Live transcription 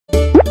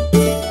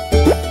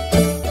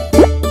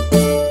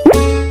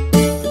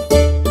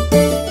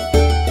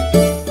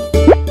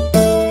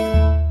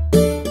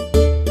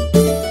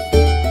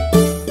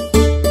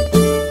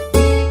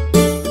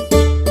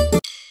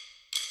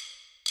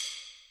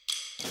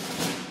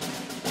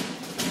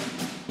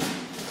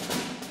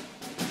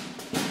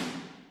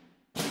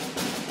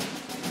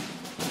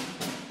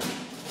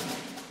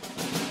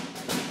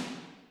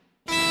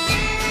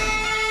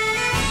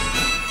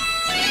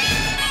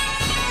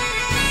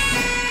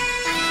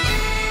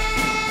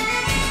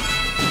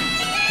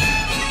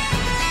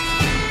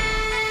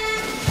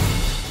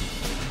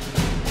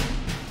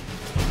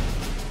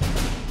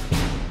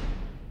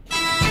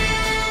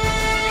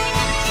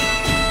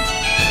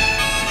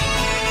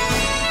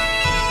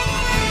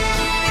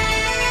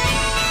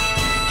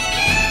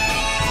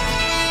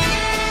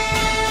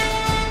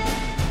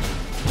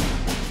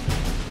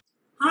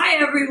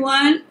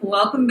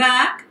welcome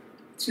back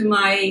to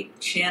my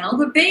channel,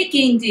 The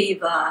Baking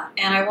Diva.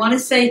 And I want to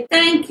say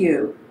thank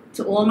you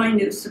to all my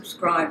new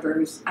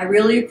subscribers. I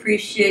really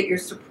appreciate your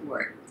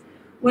support.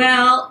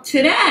 Well,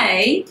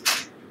 today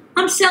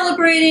I'm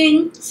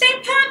celebrating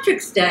St.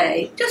 Patrick's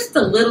Day just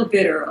a little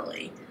bit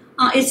early.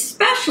 It's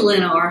special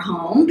in our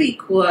home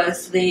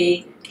because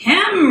the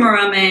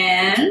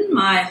cameraman,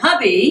 my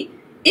hubby,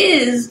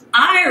 is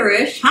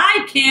Irish.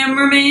 Hi,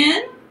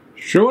 cameraman.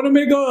 Show to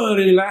me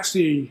good,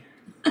 lassie.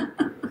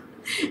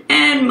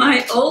 And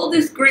my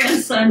oldest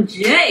grandson,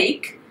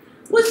 Jake,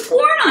 was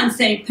born on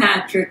St.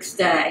 Patrick's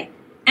Day.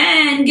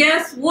 And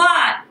guess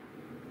what?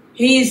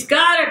 He's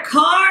got a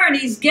car and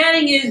he's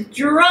getting his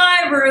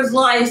driver's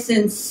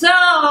license.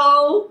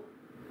 So,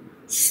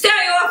 stay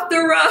off the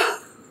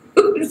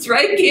road. That's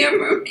right,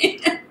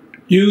 cameraman.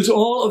 Use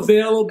all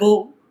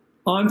available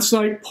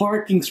on-site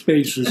parking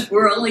spaces.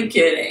 We're only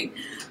kidding.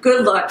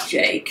 Good luck,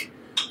 Jake.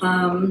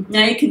 Now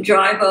you can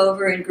drive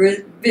over and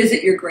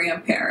visit your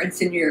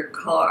grandparents in your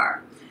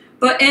car.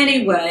 But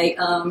anyway,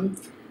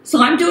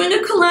 so I'm doing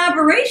a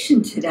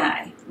collaboration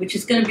today, which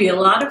is going to be a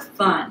lot of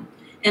fun.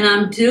 And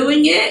I'm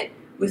doing it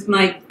with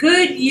my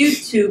good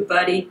YouTube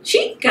buddy,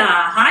 Chika.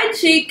 Hi,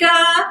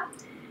 Chika.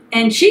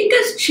 And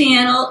Chika's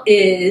channel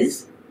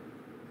is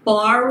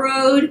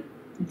Borrowed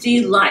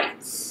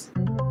Delights.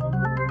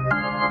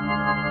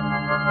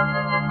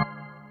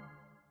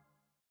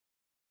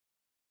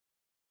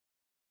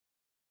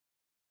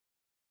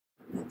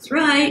 That's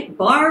right,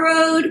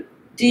 Borrowed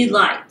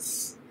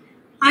Delights.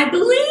 I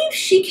believe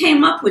she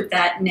came up with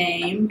that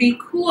name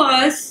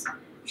because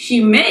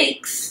she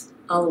makes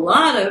a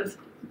lot of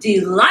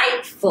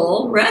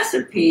delightful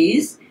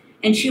recipes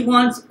and she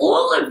wants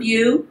all of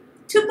you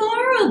to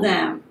borrow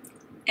them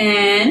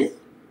and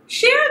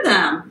share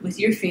them with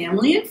your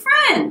family and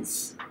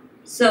friends.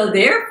 So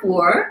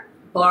therefore,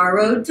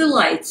 Borrowed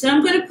Delights. And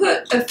I'm going to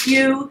put a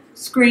few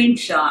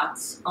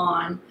screenshots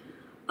on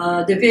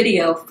the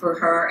video for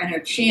her and her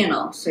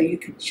channel so you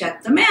can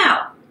check them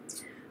out.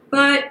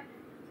 But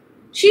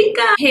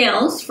Chika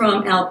hails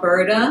from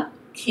Alberta,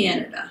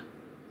 Canada.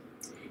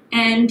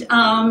 And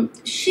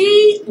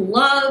she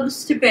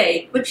loves to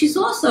bake, but she's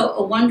also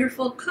a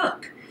wonderful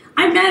cook.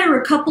 I met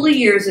her a couple of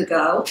years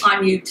ago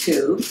on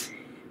YouTube.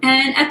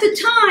 And at the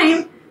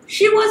time,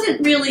 she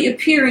wasn't really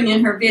appearing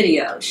in her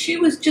videos. She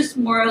was just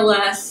more or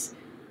less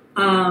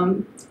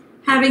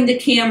having the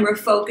camera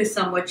focus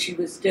on what she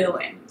was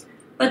doing.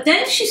 But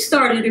then she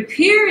started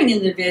appearing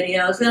in the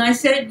videos, and I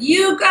said,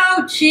 you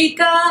go,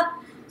 Chika.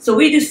 So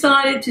we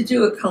decided to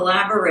do a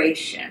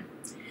collaboration.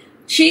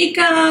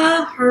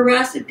 Chika, her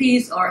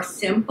recipes are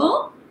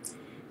simple,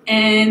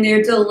 and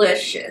they're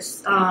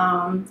delicious.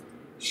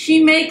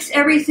 She makes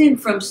everything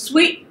from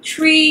sweet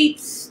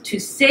treats to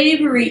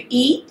savory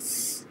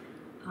eats.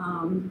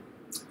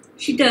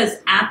 She does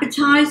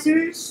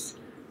appetizers,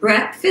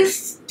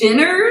 breakfasts,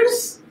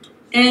 dinners,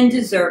 and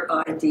dessert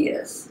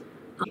ideas.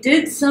 I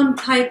did some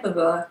type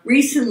of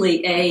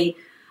recently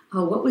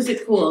what was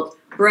it called?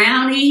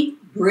 Brownie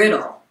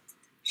brittle.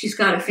 She's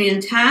got a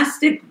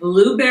fantastic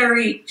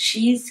blueberry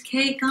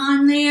cheesecake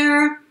on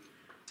there.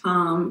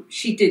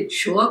 She did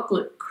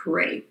chocolate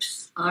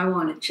crepes. I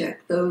want to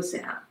check those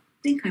out.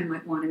 I think I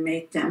might want to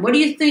make them. What do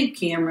you think,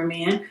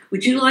 cameraman?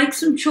 Would you like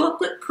some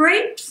chocolate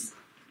crepes?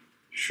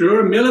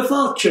 Sure, mille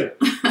volte.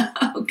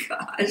 Oh,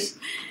 gosh.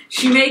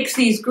 She makes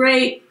these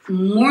great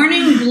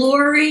morning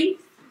glory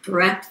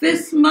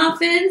breakfast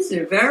muffins.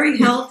 They're very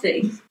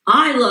healthy.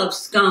 I love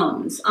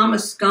scones. I'm a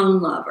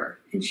scone lover.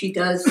 And she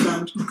does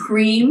some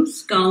cream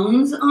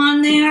scones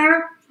on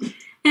there.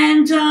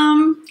 And,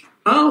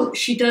 oh,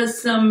 she does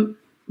some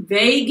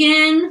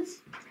vegan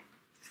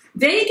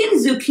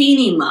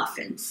zucchini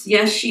muffins.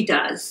 Yes, she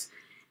does.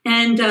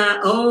 And,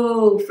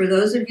 oh, for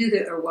those of you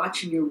that are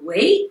watching your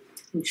weight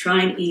and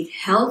trying to eat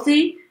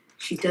healthy,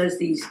 she does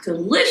these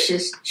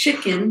delicious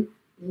chicken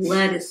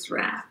lettuce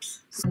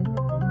wraps.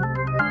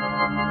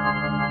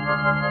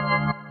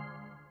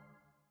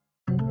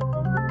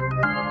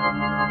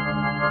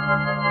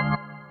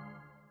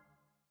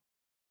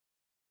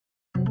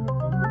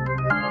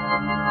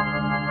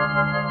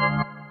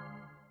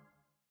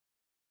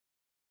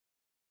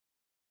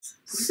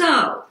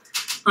 So,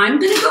 I'm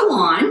going to go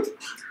on,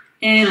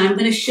 and I'm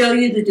going to show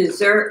you the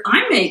dessert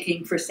I'm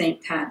making for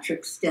St.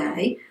 Patrick's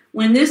Day.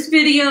 When this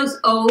video's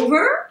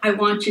over, I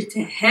want you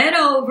to head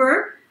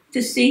over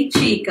to see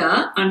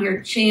Chika on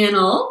her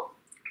channel,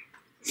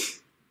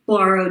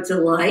 Borrowed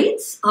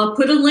Delights. I'll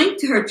put a link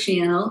to her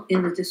channel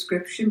in the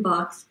description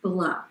box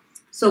below.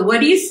 So what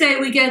do you say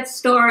we get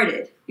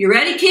started? You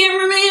ready,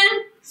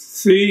 cameraman?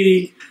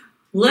 See.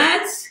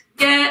 Let's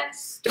get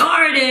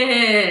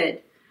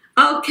started.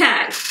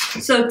 Okay,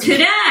 so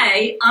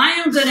today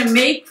I am going to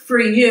make for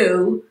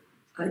you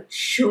a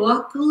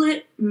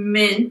chocolate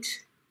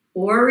mint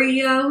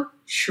Oreo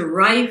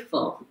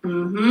trifle.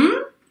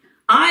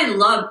 I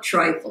love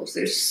trifles.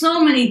 There's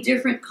so many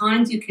different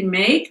kinds you can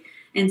make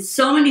and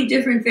so many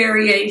different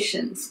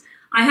variations.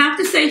 I have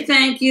to say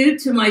thank you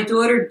to my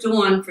daughter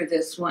Dawn for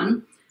this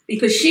one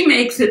because she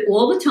makes it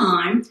all the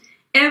time.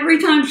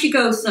 Every time she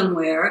goes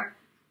somewhere,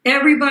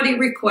 everybody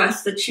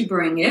requests that she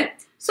bring it.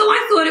 So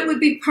I thought it would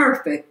be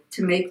perfect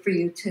to make for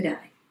you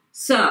today.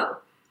 So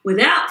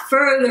without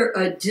further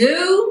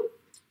ado,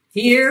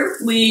 here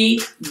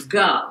we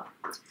go.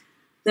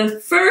 The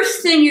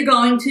first thing you're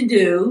going to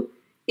do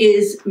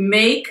is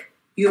make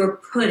your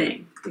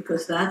pudding,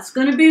 because that's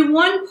going to be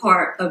one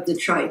part of the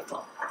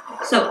trifle.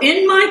 So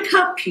in my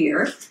cup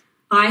here,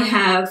 I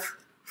have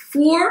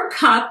 4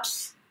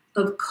 cups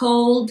of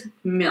cold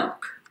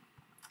milk.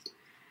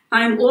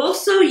 I'm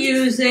also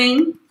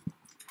using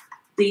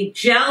the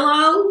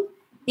Jell-O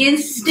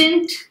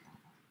instant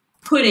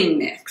pudding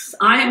mix.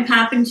 I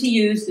happen to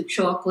use the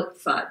chocolate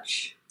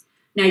fudge.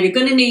 Now you're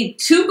going to need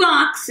 2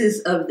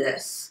 boxes of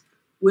this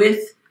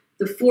with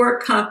the 4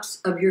 cups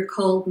of your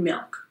cold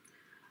milk.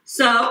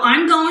 So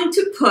I'm going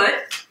to put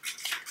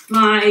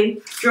my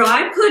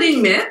dry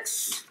pudding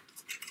mix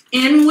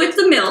in with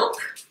the milk,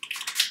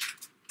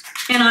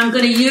 and I'm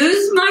going to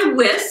use my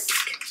whisk,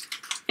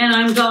 and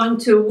I'm going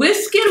to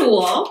whisk it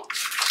all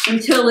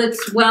until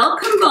it's well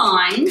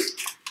combined,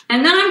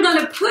 and then I'm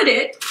going to put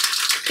it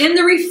in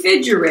the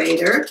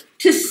refrigerator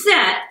to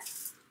set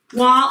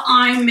while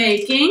I'm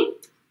making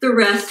the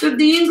rest of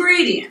the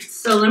ingredients.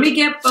 So let me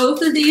get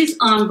both of these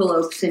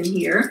envelopes in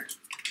here.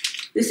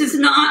 This is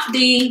not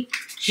the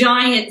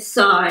giant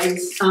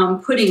size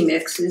pudding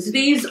mixes.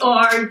 These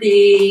are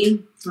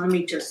the, let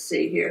me just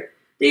see here.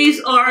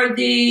 These are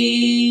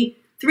the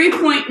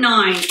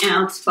 3.9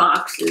 ounce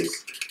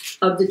boxes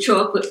of the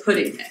chocolate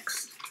pudding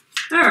mix.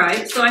 All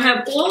right, so I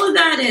have all of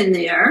that in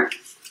there.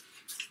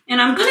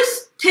 And I'm going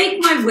to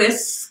take my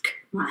whisk,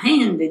 my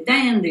handy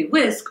dandy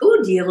whisk.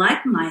 Oh, do you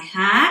like my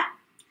hat?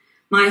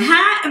 My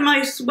hat and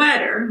my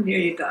sweater, here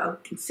you go,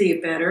 you can see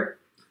it better.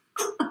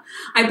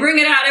 I bring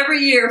it out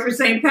every year for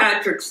St.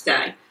 Patrick's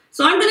Day.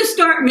 So I'm going to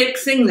start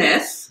mixing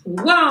this.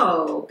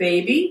 Whoa,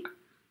 baby.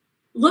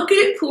 Look at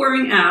it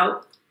pouring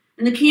out,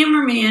 and the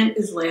cameraman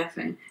is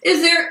laughing.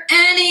 Is there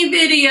any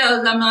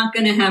videos I'm not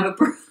going to have a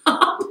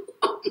problem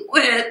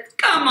with?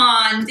 Come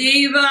on,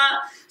 Diva.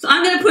 So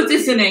I'm going to put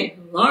this in a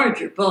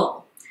larger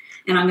bowl,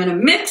 and I'm going to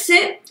mix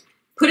it,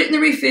 put it in the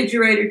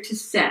refrigerator to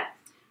set.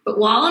 But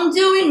while I'm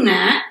doing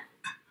that,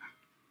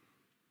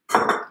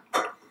 look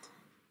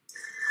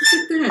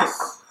at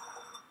this.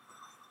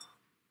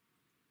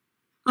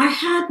 I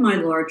had my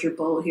larger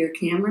bowl here,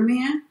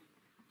 cameraman.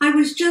 I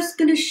was just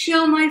going to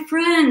show my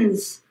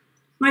friends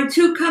my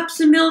 2 cups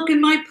of milk and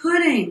my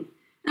pudding.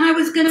 And I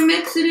was going to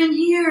mix it in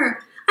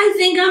here. I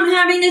think I'm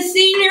having a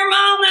senior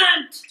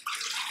moment.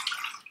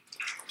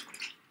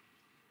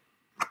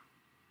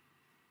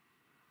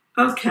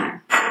 Okay.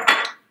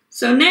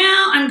 So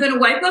now I'm going to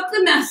wipe up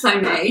the mess I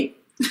made.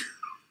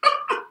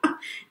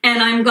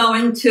 And I'm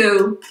going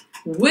to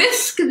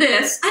whisk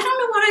this. I don't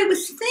know what I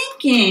was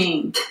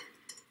thinking.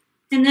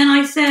 And then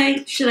I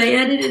say, should I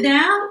edit it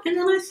out? And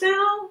then I say,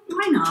 oh,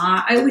 why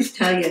not? I always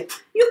tell you,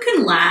 you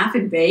can laugh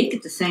and bake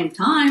at the same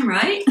time,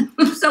 right?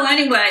 So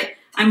anyway,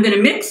 I'm going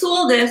to mix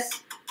all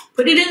this,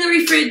 put it in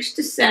the fridge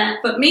to set.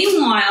 But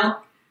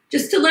meanwhile,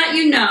 just to let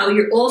you know,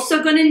 you're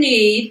also going to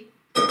need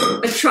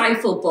a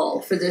trifle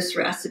bowl for this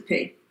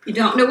recipe. If you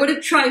don't know what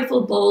a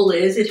trifle bowl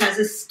is, it has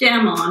a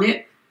stem on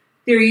it.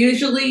 They're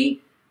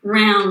usually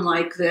round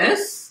like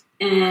this,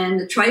 and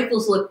the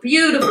trifles look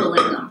beautiful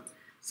in them.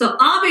 So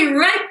I'll be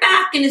right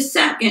back in a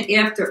second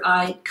after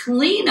I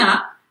clean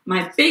up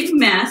my big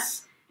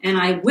mess and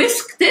I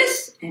whisk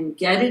this and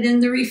get it in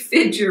the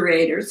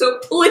refrigerator. So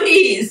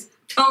please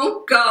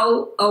don't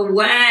go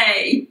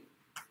away.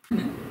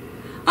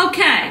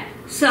 Okay,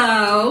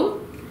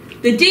 so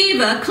the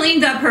Diva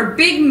cleaned up her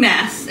big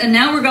mess, and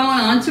now we're going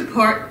on to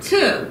part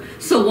 2.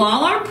 So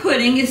while our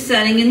pudding is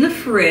setting in the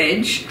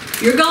fridge,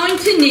 you're going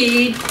to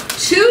need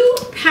 2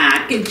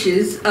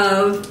 packages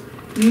of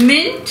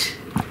mint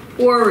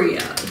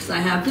Oreos. I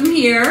have them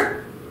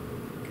here.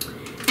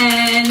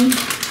 And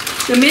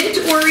the mint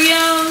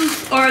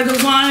Oreos are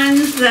the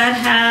ones that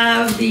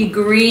have the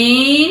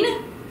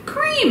green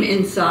cream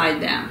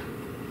inside them.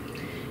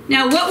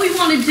 Now what we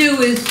want to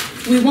do is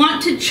we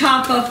want to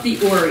chop up the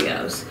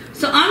Oreos.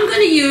 So I'm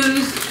going to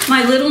use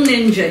my little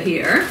Ninja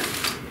here,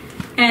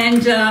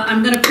 and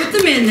I'm going to put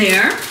them in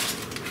there.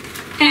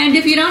 And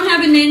if you don't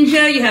have a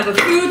Ninja, you have a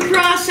food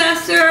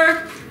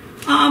processor,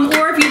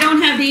 or if you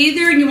don't have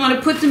either and you want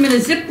to put them in a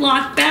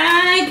Ziploc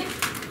bag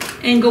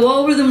and go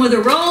over them with a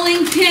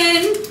rolling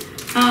pin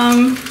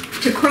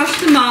to crush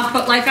them up.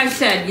 But like I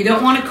said, you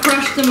don't want to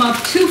crush them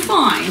up too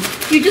fine.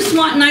 You just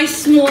want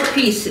nice small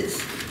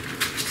pieces.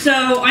 So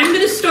I'm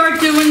going to start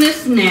doing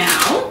this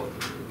now.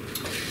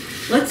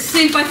 Let's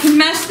see if I can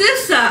mess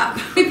this up.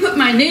 Let me put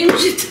my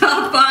Ninja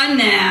top on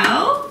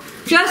now.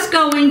 Just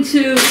going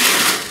to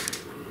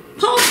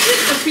pulse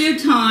it a few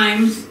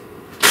times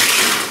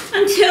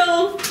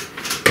until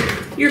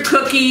your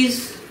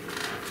cookies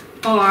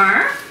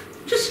are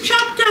just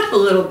chopped up a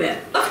little bit.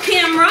 Off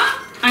camera,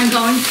 I'm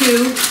going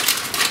to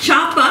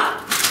chop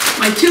up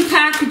my 2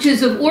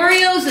 packages of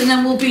Oreos, and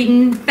then we'll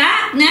be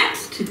back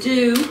next to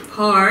do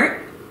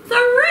part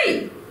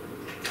 3.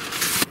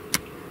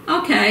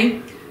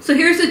 Okay. So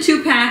here's the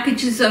 2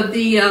 packages of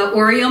the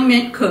Oreo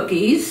mint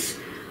cookies.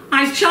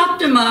 I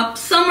chopped them up.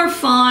 Some are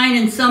fine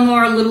and some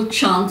are little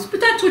chunks, but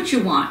that's what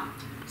you want.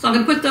 So I'm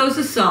going to put those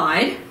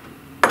aside.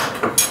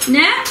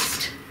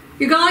 Next,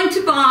 you're going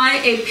to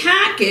buy a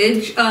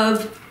package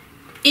of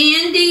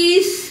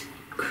Andes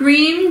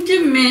Cream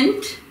de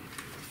Mint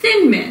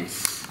Thin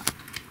Mints.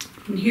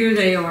 And here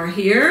they are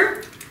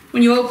here.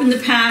 When you open the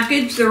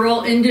package, they're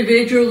all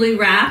individually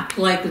wrapped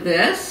like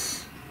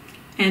this.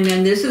 And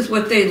then this is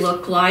what they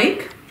look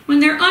like when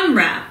they're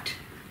unwrapped.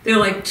 They're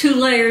like 2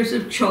 layers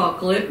of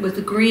chocolate with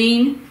a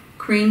green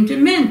cream de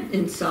mint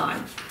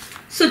inside.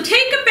 So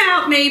take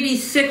about maybe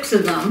 6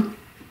 of them,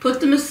 put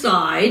them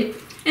aside,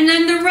 and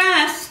then the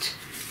rest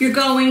you're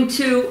going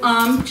to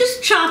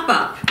just chop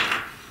up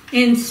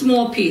in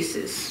small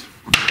pieces.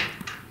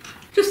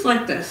 Just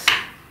like this.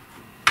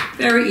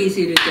 Very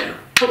easy to do.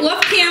 But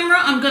off camera,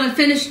 I'm going to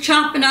finish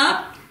chopping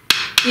up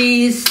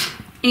these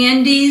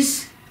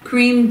Andes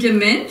Cream de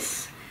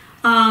Mints.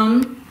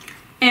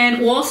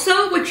 And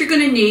also what you're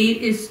going to need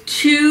is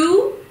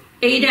 2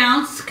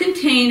 8-ounce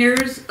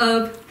containers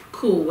of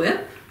Cool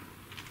Whip.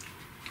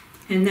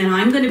 And then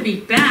I'm going to be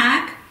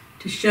back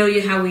to show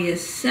you how we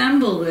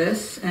assemble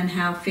this and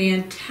how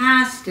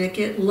fantastic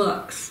it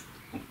looks.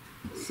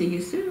 See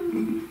you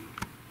soon.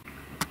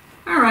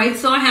 Alright,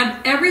 so I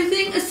have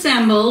everything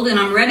assembled and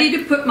I'm ready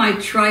to put my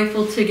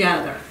trifle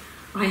together.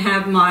 I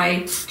have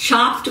my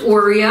chopped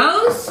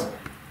Oreos.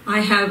 I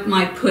have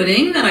my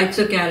pudding that I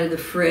took out of the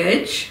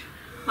fridge.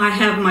 I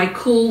have my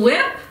Cool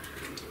Whip.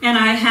 And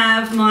I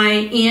have my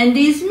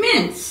Andes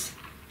mints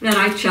that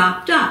I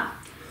chopped up.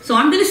 So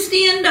I'm going to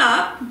stand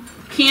up.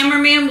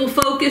 Cameraman will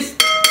focus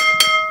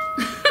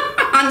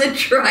on the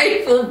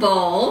trifle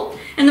bowl.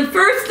 And the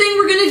first thing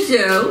we're going to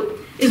do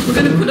is we're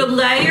going to put a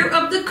layer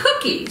of the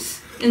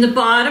cookies in the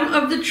bottom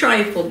of the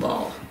trifle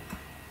bowl.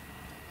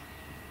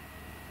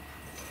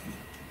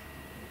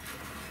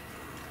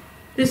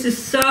 This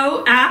is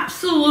so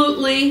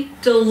absolutely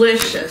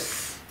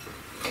delicious.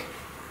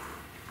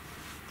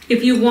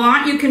 If you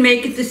want, you can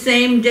make it the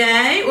same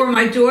day, or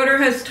my daughter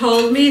has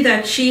told me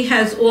that she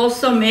has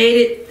also made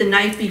it the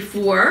night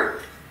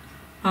before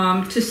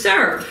to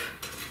serve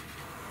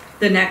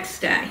the next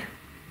day.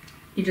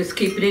 You just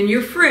keep it in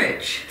your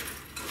fridge.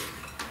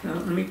 So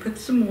let me put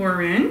some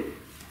more in.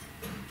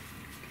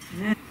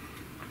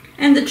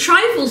 And the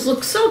trifles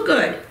look so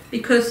good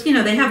because, you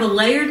know, they have a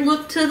layered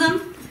look to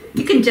them.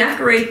 You can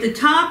decorate the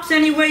tops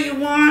any way you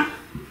want.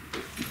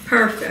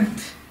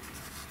 Perfect.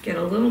 Get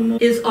a little more.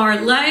 Is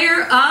our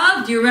layer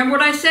of, do you remember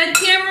what I said,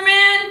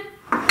 cameraman?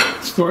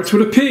 Starts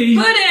with a P.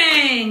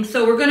 Pudding.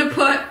 So we're going to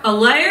put a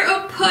layer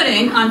of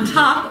pudding on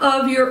top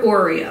of your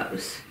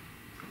Oreos.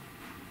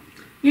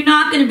 You're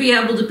not going to be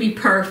able to be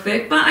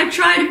perfect, but I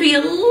try to be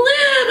a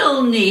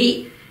little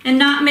neat and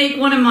not make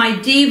one of my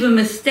diva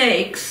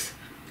mistakes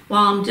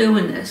while I'm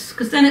doing this,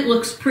 because then it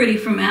looks pretty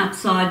from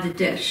outside the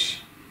dish.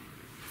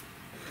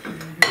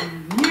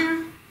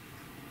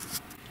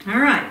 All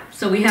right,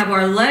 so we have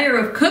our layer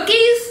of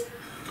cookies,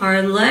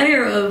 our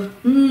layer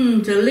of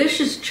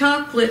delicious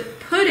chocolate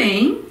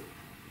pudding,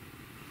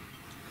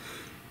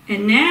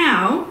 and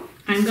now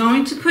I'm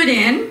going to put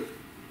in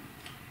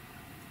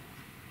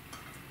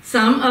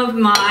some of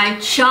my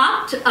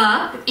chopped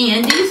up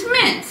Andes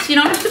mints. You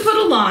don't have to put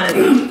a lot of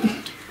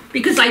them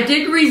because I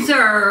did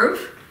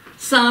reserve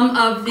some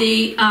of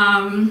the,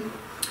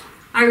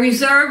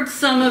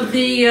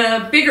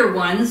 bigger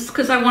ones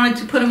because I wanted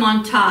to put them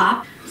on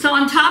top. So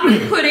on top of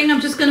the pudding, I'm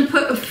just going to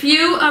put a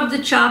few of the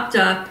chopped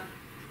up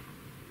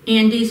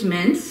Andes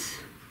mints.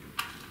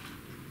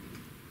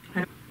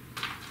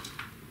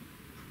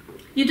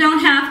 You don't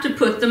have to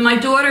put them. My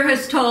daughter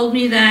has told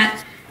me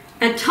that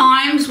at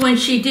times when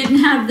she didn't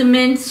have the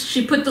mints,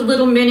 she put the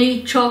little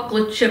mini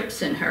chocolate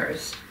chips in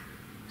hers.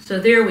 So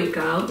there we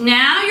go.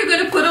 Now you're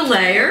going to put a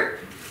layer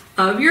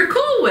of your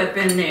Cool Whip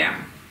in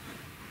there.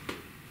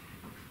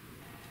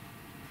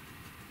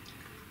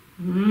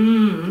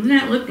 Isn't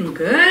that looking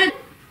good?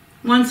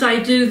 Once I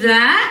do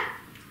that,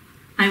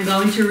 I'm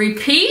going to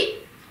repeat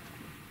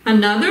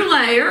another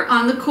layer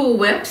on the Cool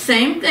Whip.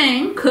 Same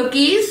thing,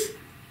 cookies,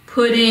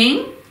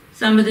 pudding,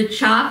 some of the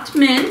chopped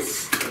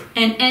mints,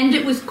 and end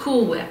it with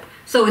Cool Whip.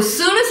 So as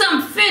soon as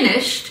I'm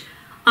finished,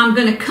 I'm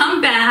going to come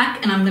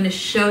back and I'm going to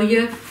show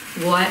you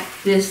what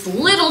this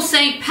little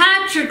St.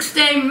 Patrick's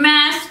Day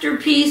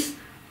masterpiece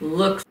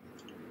looks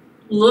like.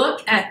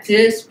 Look at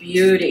this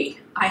beauty.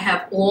 I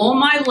have all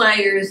my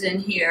layers in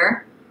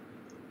here.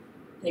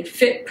 They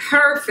fit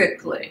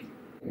perfectly.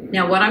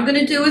 Now what I'm going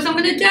to do is I'm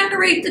going to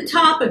decorate the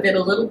top of it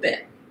a little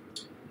bit.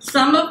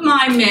 Some of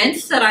my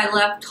mints that I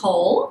left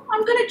whole,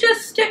 I'm going to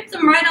just stick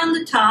them right on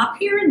the top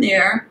here and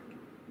there.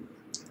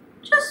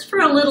 Just for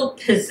a little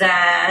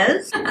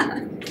pizzazz.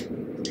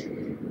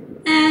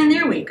 And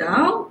there we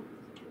go.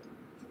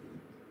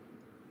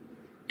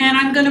 And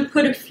I'm going to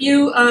put a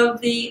few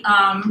of the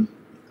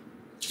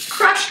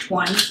crushed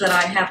ones that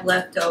I have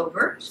left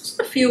over. Just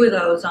a few of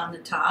those on the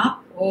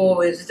top.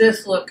 Oh, is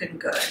this looking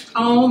good?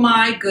 Oh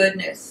my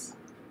goodness.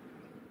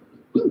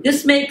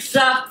 This makes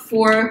up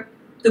for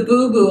the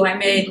boo-boo I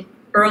made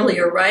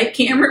earlier, right,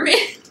 cameraman?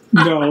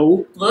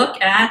 No.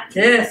 Look at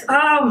this.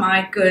 Oh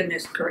my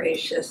goodness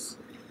gracious.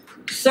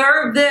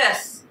 Serve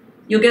this.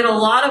 You'll get a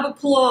lot of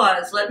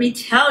applause, let me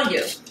tell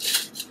you.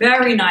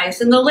 Very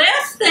nice. And the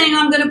last thing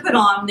I'm going to put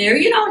on there,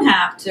 you don't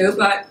have to,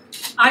 but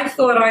I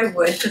thought I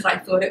would because I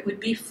thought it would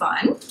be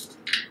fun.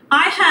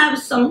 I have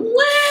some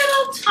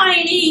little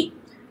tiny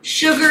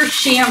sugar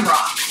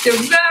shamrocks. They're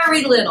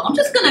very little. I'm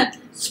just going to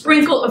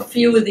sprinkle a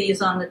few of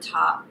these on the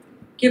top.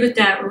 Give it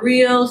that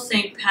real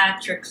St.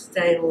 Patrick's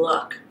Day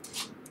look.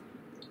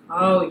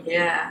 Oh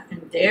yeah,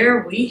 and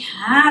there we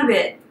have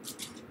it.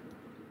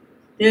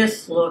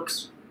 This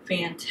looks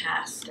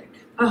fantastic.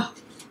 Oh,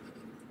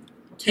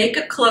 I'll take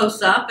a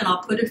close-up and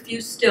I'll put a few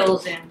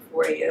stills in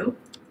for you.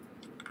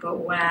 But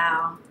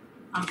wow,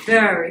 I'm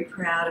very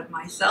proud of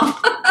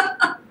myself.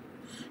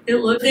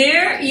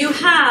 There you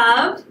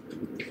have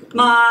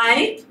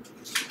my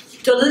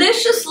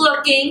delicious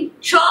looking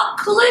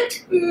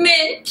chocolate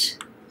mint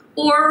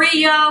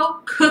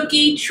Oreo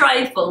cookie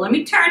trifle. Let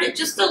me turn it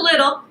just a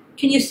little.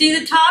 Can you see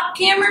the top,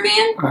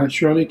 cameraman? I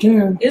surely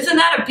can. Isn't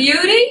that a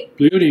beauty?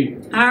 Beauty.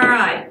 All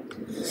right.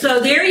 So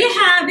there you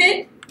have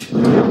it.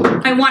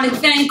 I want to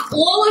thank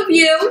all of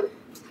you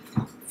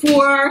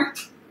for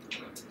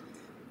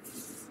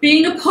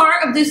being a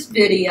part of this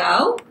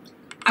video.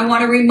 I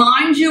want to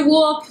remind you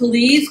all,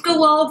 please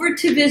go over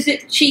to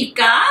visit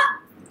Chika.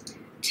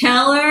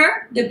 Tell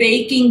her the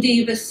Baking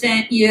Diva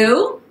sent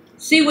you.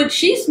 See what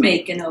she's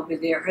making over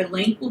there. Her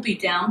link will be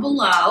down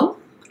below.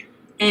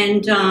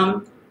 And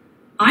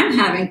I'm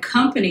having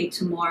company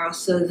tomorrow,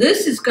 so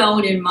this is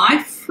going in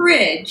my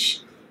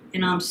fridge,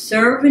 and I'm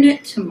serving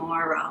it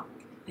tomorrow.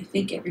 I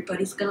think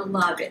everybody's going to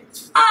love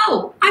it.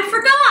 Oh, I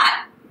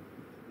forgot.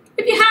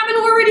 If you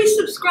haven't already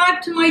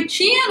subscribed to my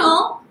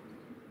channel,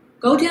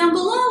 go down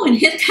below and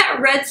hit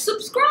that red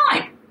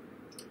subscribe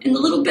and the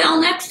little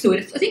bell next to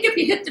it. I think if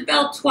you hit the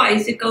bell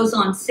twice, it goes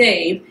on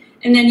save,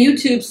 and then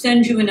YouTube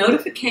sends you a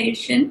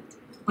notification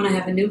when I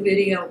have a new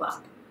video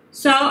up.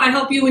 So I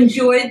hope you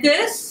enjoyed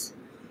this.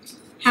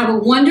 Have a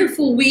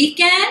wonderful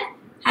weekend.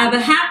 Have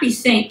a happy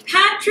St.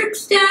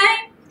 Patrick's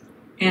Day.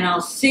 And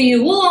I'll see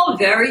you all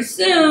very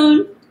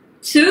soon.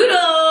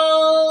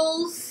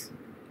 Toodles!